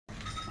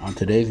On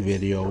today's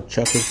video,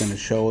 Chuck is going to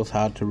show us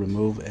how to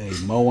remove a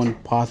Moen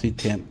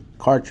Posi-Temp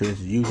cartridge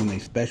using a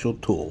special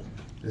tool.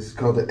 This is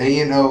called the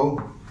ONA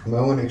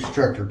Moen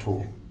extractor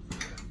tool.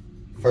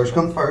 First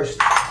come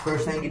first.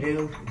 First thing you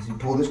do is you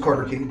pull this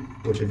carter key,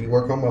 which if you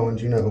work on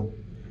Moens, you know.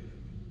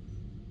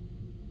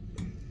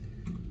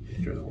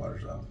 Sure the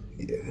water's off.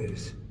 Yeah, it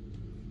is.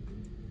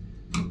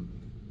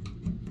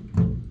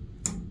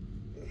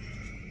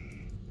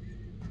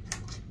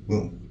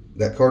 Boom.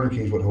 That carter key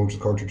is what holds the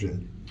cartridge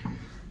in.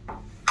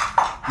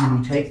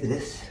 And you take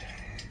this,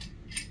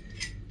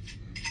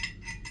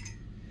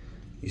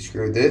 you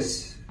screw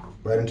this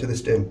right into the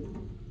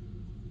stem.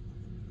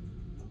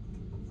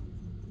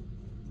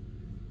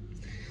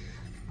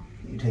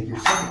 You take your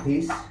second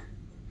piece,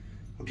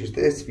 which is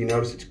this. If you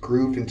notice, it's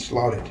grooved and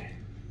slotted.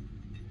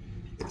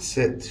 It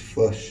sits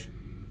flush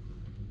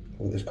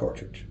with this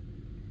cartridge.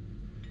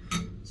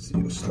 So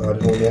you'll slide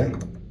it on there.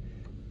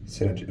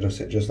 It'll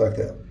sit just like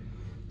that.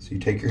 So you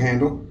take your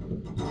handle.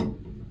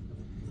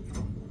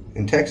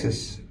 In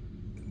Texas,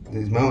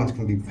 these Moens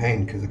can be a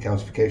pain because of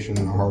calcification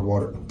in the hard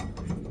water.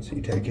 So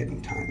you take it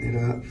and tighten it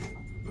up.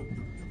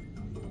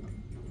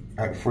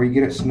 All right, before you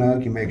get it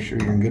snug, you make sure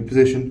you're in good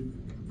position.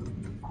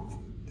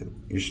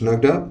 You're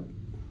snugged up,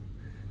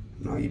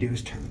 and all you do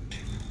is turn it.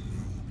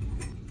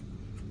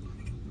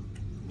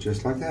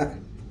 Just like that.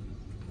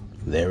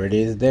 There it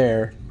is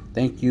there.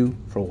 Thank you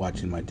for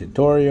watching my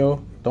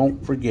tutorial.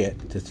 Don't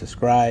forget to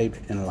subscribe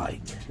and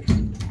like.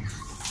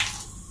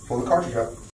 Pull the cartridge out.